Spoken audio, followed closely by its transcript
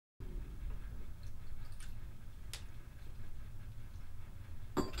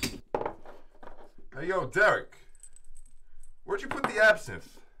Hey, yo, Derek. Where'd you put the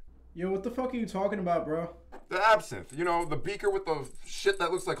absinthe? Yo, what the fuck are you talking about, bro? The absinthe. You know, the beaker with the shit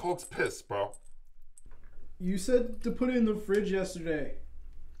that looks like Hulk's piss, bro. You said to put it in the fridge yesterday.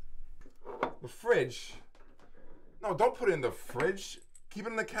 The fridge? No, don't put it in the fridge. Keep it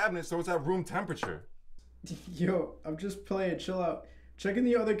in the cabinet so it's at room temperature. Yo, I'm just playing. Chill out. Check in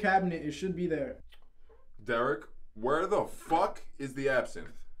the other cabinet. It should be there. Derek, where the fuck is the absinthe?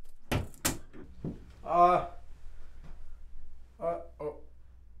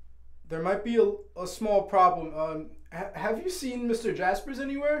 There might be a small problem. Have you seen Mr. Jaspers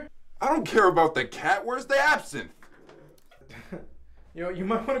anywhere? I don't care about the cat. Where's the absinthe? Yo, you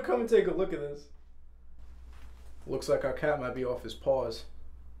might want to come and take a look at this. Looks like our cat might be off his paws.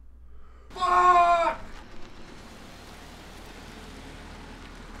 Fuck!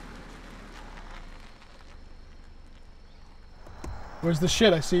 Where's the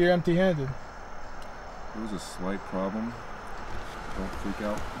shit? I see you're empty-handed. There was a slight problem. Don't freak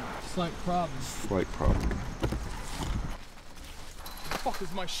out. Slight problem. Slight problem. The fuck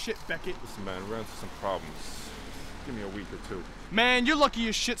is my shit, Beckett? Listen, man, ran into some problems. Give me a week or two. Man, you're lucky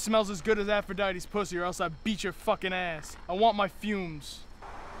your shit smells as good as Aphrodite's pussy, or else I'd beat your fucking ass. I want my fumes.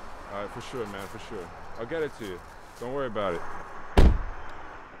 Alright, for sure, man, for sure. I'll get it to you. Don't worry about it.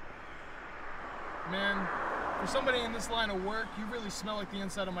 Man, for somebody in this line of work, you really smell like the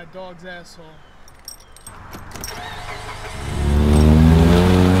inside of my dog's asshole.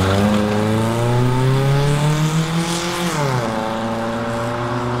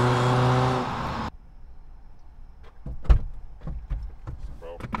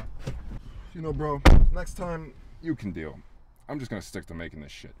 You know, bro, next time you can deal. I'm just gonna stick to making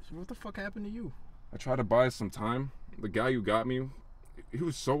this shit. What the fuck happened to you? I tried to buy some time. The guy who got me, he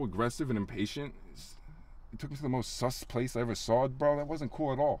was so aggressive and impatient. He took me to the most sus place I ever saw, bro. That wasn't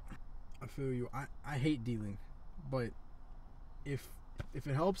cool at all. I feel you. I hate dealing, but if it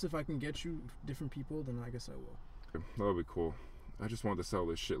helps, if I can get you different people, then I guess I will. That would be cool. I just wanted to sell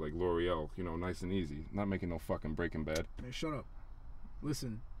this shit like L'Oreal, you know, nice and easy. Not making no fucking Breaking Bad. Man, shut up.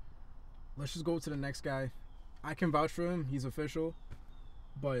 Listen, let's just go to the next guy. I can vouch for him. He's official,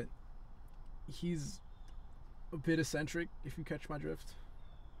 but he's a bit eccentric, if you catch my drift.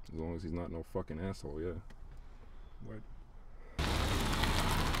 As long as he's not no fucking asshole, yeah. Word.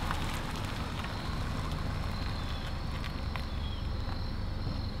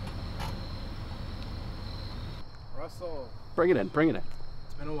 Russell. Bring it in, bring it in.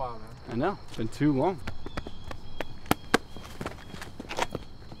 It's been a while, man. I know, it's been too long.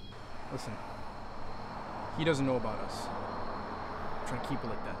 Listen, he doesn't know about us. I'm trying to keep it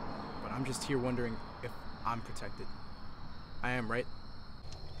like that. But I'm just here wondering if I'm protected. I am, right?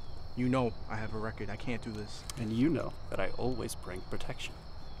 You know I have a record. I can't do this. And you know that I always bring protection.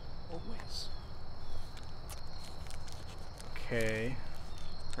 Always. Okay.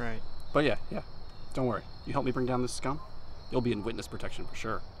 Right. But yeah. Don't worry. You help me bring down this scum, you'll be in witness protection for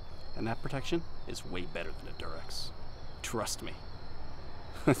sure. And that protection is way better than a Durex. Trust me.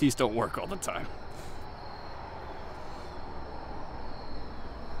 These don't work all the time.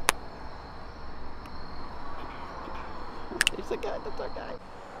 There's the guy, that's our guy.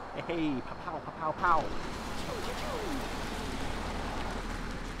 Hey, pow, pow, pow, pow.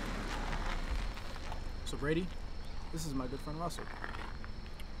 So Brady, this is my good friend Russell.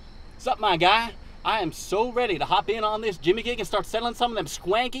 What's up, my guy? I am so ready to hop in on this Jimmy gig and start selling some of them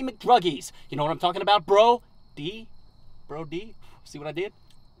swanky McDruggies. You know what I'm talking about, bro? D? Bro D? See what I did?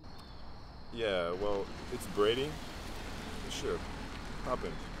 Yeah, well, it's Brady. Sure, hop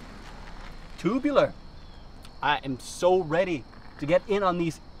in. Tubular. I am so ready to get in on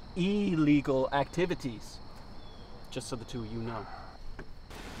these illegal activities. Just so the two of you know.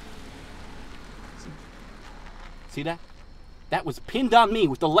 See that? That was pinned on me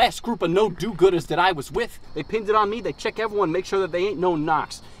with the last group of no-do-gooders that I was with. They pinned it on me. They check everyone, make sure that they ain't no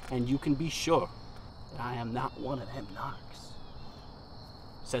knocks. And you can be sure that I am not one of them knocks.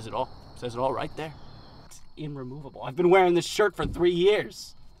 Says it all. Says it all right there. It's irremovable. I've been wearing this shirt for 3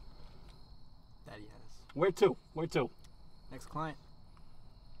 years. That he has. Where to? Where to? Next client.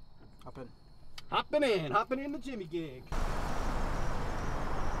 Hop in. Hopping in the Jimmy gig.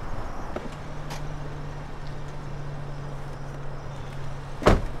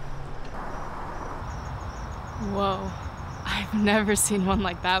 Whoa, I've never seen one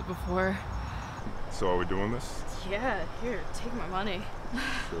like that before. So are we doing this? Yeah, here, take my money.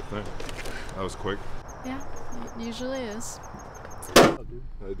 Sure thing. That was quick. Yeah, it usually is. How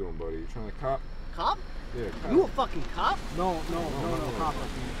you doing, buddy? You trying to cop? Cop? Yeah, cop. You a fucking cop? No, cop.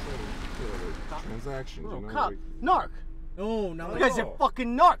 Transactions, Bro, you know? cop. Like, Narc. No, You guys are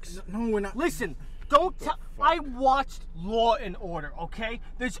fucking narcs. No, we're not. Listen, Don't tell. I watched Law and Order, okay?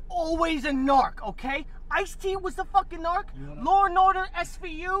 There's always a narc, okay? Ice-T was the fucking narc. Law and Order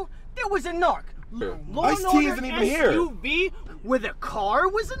SVU, there was a narc. Law and Ice-T Order isn't even here. SUV, where the car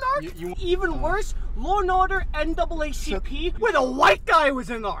was a narc. Even worse, Law and Order NAACP, where the white guy was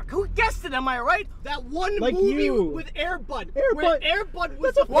a narc. Who guessed it? Am I right? That one movie with Air Bud, where Air Bud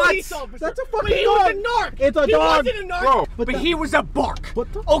was a police officer. That's a fucking but he was a narc. It's a he dog. Wasn't a narc, Bro. but he was a bark.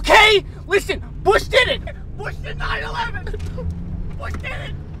 Okay? Listen, Bush did it. Bush did 9/11. Bush did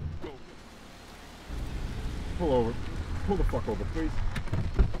it. Pull over. Pull the fuck over, please.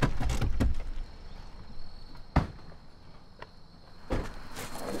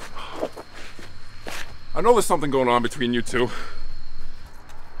 I know there's something going on between you two.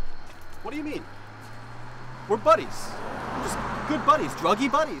 What do you mean? We're buddies. We're just good buddies, druggy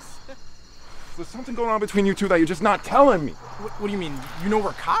buddies. There's something going on between you two that you're just not telling me. What do you mean? You know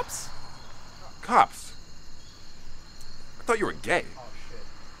we're cops? Cops? I thought you were gay. Oh, shit.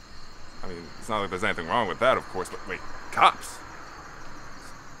 I mean, it's not like there's anything wrong with that, of course, but wait, cops?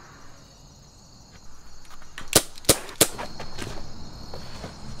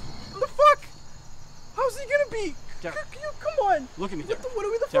 What the fuck? How's he gonna be? Derek. Come on. Look at me, Derek. What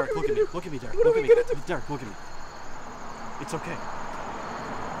are we the Derek, fuck are look we at gonna me. do? Look at me, Derek. What are Look we at me. gonna do? Derek, look at me. It's okay.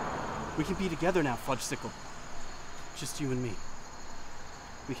 We can be together now, Fudgesicle. Just you and me.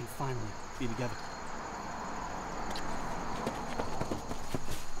 We can finally be together.